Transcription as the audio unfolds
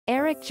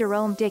Eric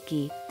Jerome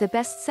Dickey, the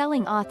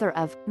best-selling author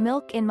of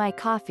Milk in My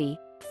Coffee,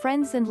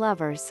 Friends and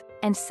Lovers,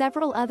 and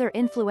several other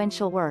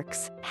influential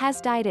works, has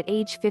died at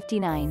age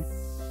 59.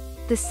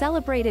 The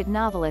celebrated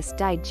novelist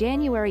died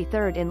January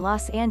 3 in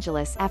Los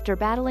Angeles after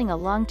battling a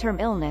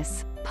long-term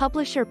illness,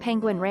 publisher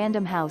Penguin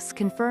Random House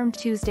confirmed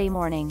Tuesday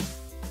morning.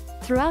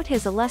 Throughout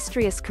his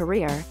illustrious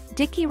career,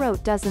 Dickey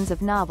wrote dozens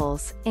of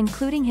novels,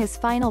 including his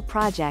final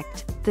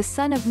project, The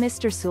Son of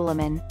Mr.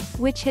 Suleiman,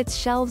 which hits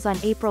shelves on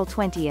April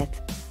 20.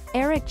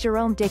 Eric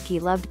Jerome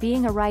Dickey loved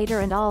being a writer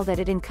and all that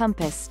it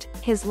encompassed,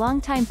 his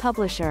longtime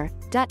publisher,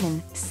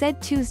 Dutton,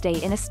 said Tuesday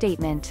in a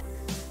statement.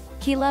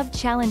 He loved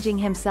challenging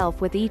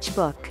himself with each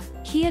book.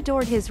 He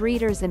adored his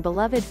readers and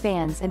beloved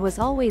fans and was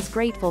always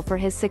grateful for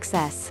his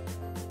success.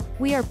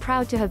 We are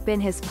proud to have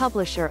been his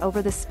publisher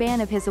over the span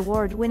of his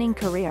award-winning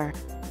career.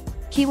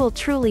 He will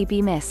truly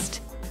be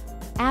missed.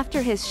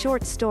 After his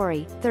short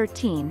story,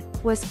 13,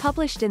 was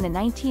published in the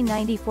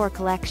 1994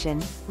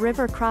 collection,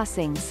 River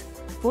Crossings,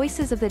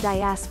 Voices of the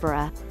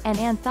Diaspora, an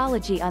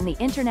anthology on the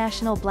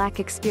international Black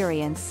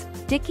experience,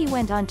 Dickey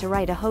went on to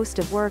write a host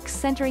of works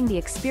centering the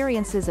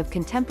experiences of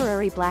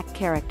contemporary Black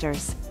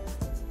characters.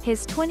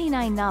 His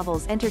 29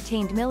 novels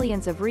entertained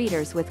millions of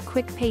readers with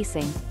quick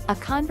pacing, a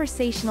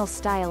conversational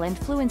style and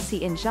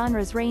fluency in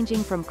genres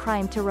ranging from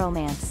crime to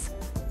romance.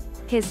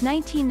 His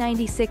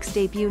 1996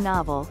 debut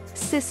novel,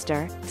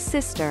 Sister,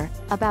 Sister,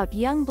 about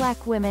young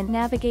Black women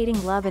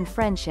navigating love and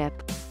friendship,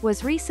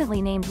 was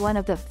recently named one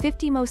of the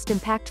 50 most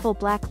impactful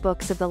Black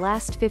books of the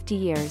last 50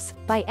 years,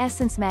 by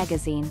Essence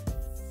magazine.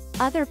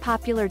 Other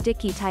popular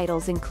Dickey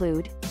titles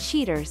include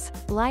Cheaters,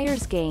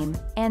 Liar's Game,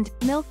 and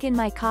Milk in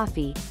My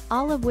Coffee,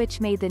 all of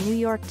which made the New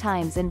York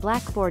Times and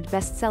Blackboard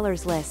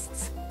bestsellers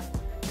lists.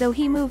 Though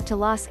he moved to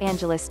Los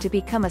Angeles to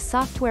become a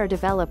software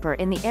developer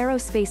in the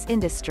aerospace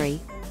industry,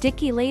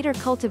 Dickey later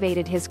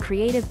cultivated his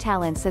creative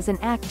talents as an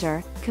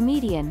actor,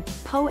 comedian,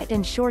 poet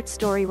and short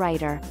story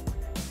writer.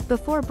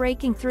 Before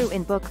breaking through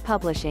in book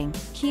publishing,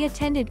 he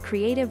attended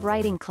creative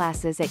writing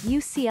classes at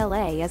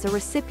UCLA as a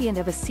recipient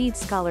of a Seed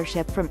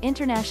Scholarship from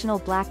international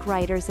Black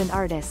writers and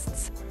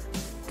artists.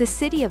 The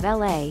city of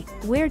LA,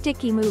 where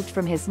Dickey moved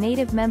from his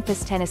native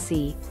Memphis,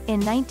 Tennessee, in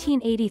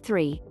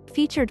 1983,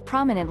 featured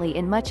prominently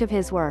in much of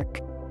his work.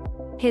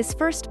 His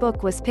first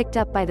book was picked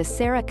up by the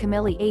Sarah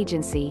Camilli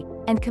Agency,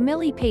 and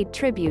Camilli paid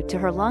tribute to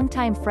her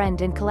longtime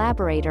friend and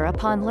collaborator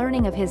upon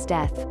learning of his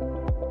death.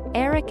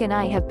 Eric and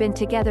I have been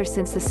together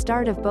since the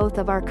start of both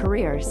of our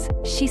careers,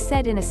 she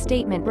said in a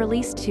statement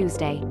released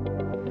Tuesday.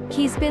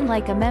 He's been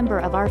like a member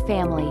of our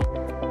family.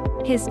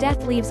 His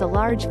death leaves a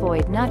large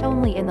void not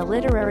only in the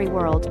literary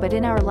world but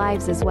in our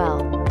lives as well.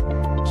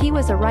 He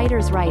was a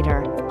writer's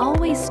writer,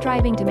 always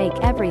striving to make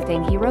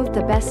everything he wrote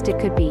the best it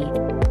could be.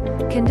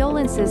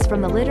 Condolences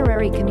from the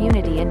literary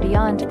community and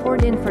beyond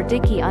poured in for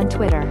Dickey on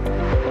Twitter.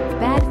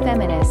 Bad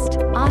Feminist,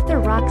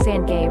 author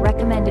Roxane Gay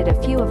recommended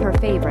a few of her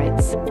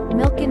favorites,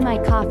 Milk in My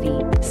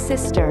Coffee,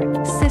 Sister,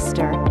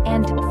 Sister,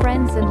 and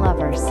Friends and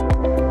Lovers.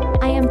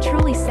 I am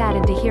truly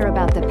saddened to hear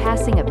about the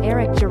passing of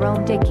Eric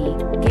Jerome Dickey,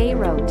 Gay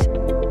wrote.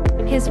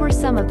 His were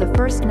some of the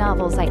first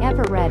novels I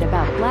ever read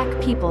about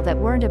Black people that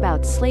weren't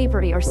about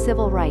slavery or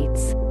civil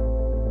rights.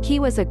 He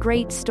was a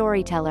great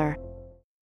storyteller.